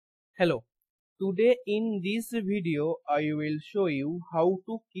Hello, today in this video I will show you how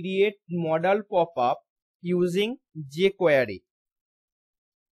to create modal pop-up using jQuery.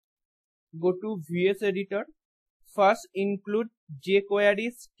 Go to VS Editor. First include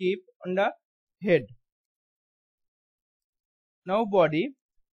jQuery script on the head. Now body.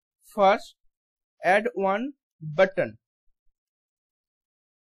 First add one button.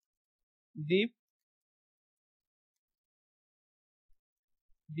 Div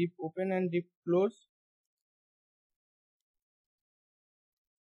open and div close.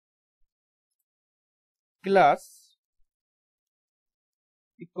 Class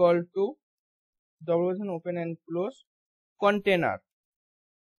equal to open and close container.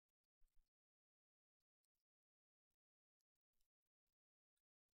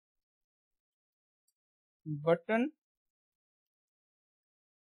 Button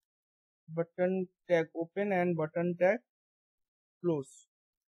tag open and button tag close.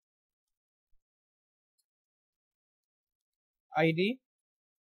 ID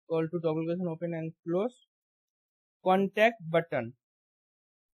equal to open and close contact button.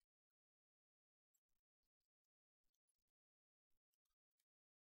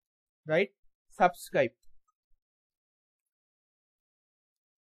 Right, subscribe.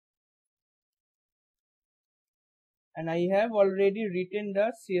 And I have already written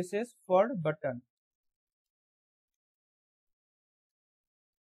the CSS for button.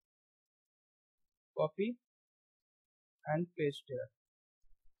 Copy and paste here.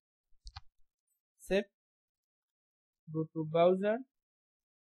 Save. Go to browser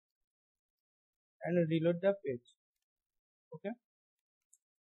and reload the page. Okay.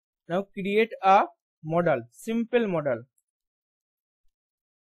 Now create a modal, simple modal.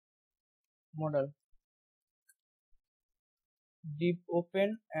 Div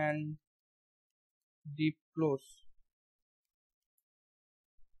open and div close.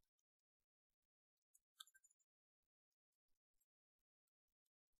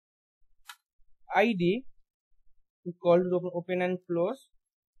 ID equal to open and close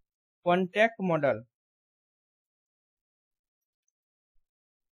contact modal.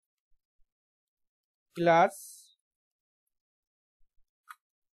 Class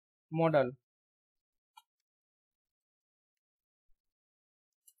modal.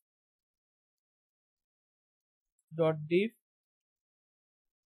 Dot div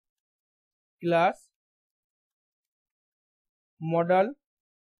class modal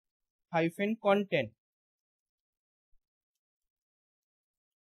hyphen content.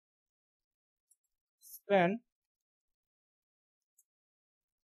 Span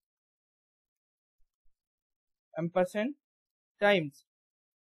ampersand times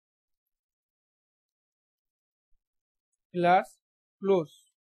class close.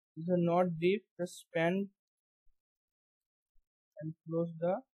 These are not div, just span and close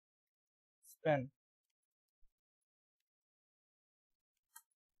the span.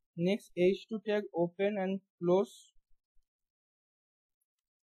 Next h2 tag open and close.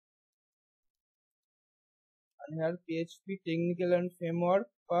 And here PHP technical and framework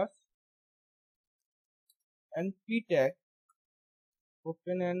pass. And p tag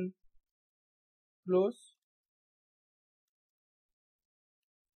open and close.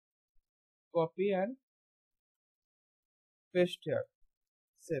 Copy and paste here.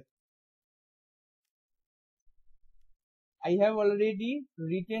 Save. I have already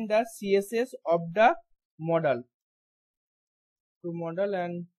written the CSS of the modal. To modal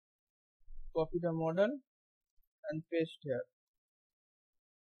and copy the modal and paste here.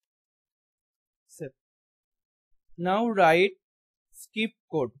 Save. Now write script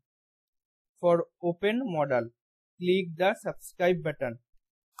code for open modal. Click the subscribe button.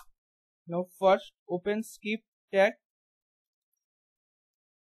 Now first open script tag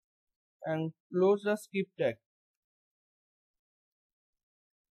and close the script tag.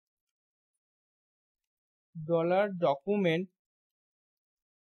 $document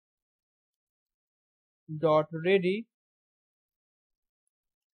dot ready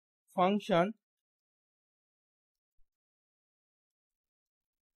function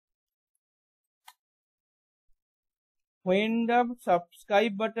when the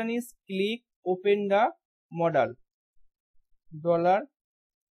subscribe button is clicked, open the modal. $open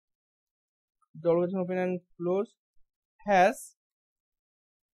and close has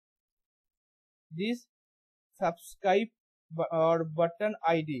this subscribe or button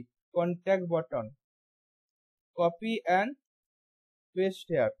ID contact button. Copy and paste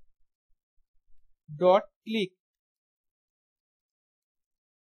here. Dot click.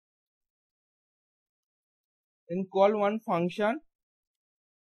 Then call one function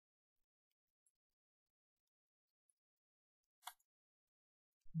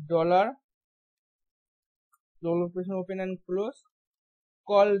dollar double quotation open and close,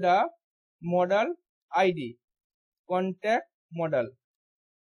 call the modal id, contact modal,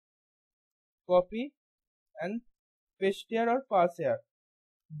 copy and paste here or pass here,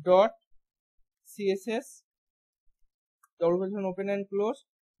 dot css double quotation open and close,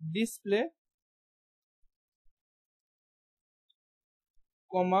 display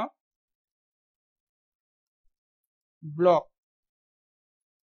comma block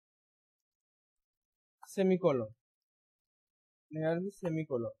semicolon, here is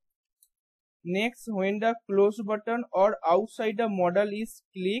semicolon. Next, when the close button or outside the modal is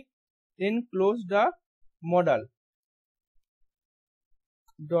clicked, then close the modal,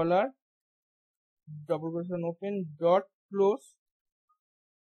 dollar double quotation open dot close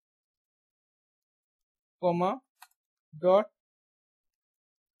comma dot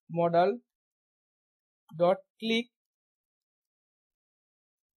modal dot click,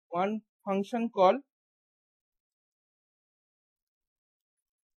 one function call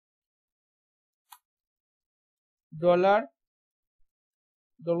dollar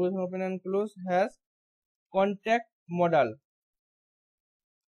double quotation open and close has contact modal,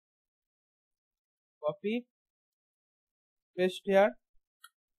 copy paste here,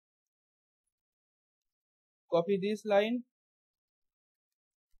 copy this line,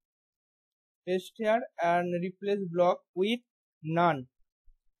 paste here and replace block with none,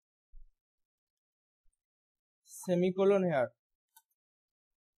 semicolon here.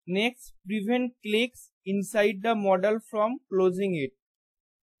 Next, prevent clicks inside the modal from closing it,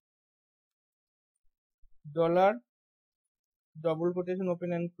 dollar double quotation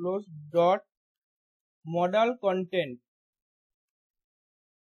open and close dot modal content,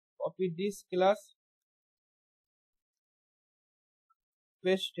 copy this class,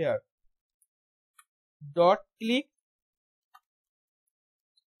 paste here, dot click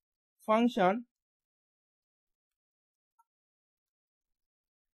function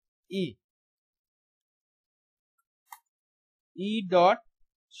e dot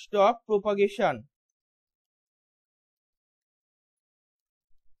stop propagation,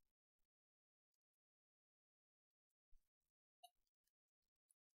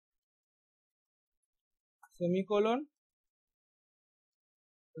 semicolon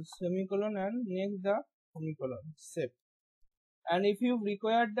and next the semicolon, save. And if you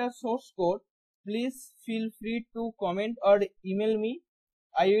require the source code, please feel free to comment or email me.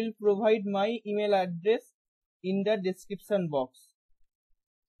 I will provide my email address in the description box.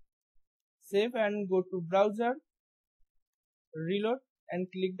 Save and go to browser, reload and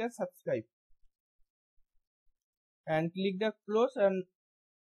click the subscribe and click the close and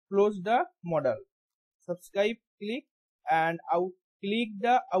close the modal, subscribe, click and out, click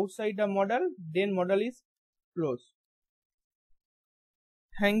the outside the modal, then modal is closed.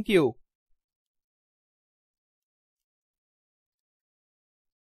 Thank you.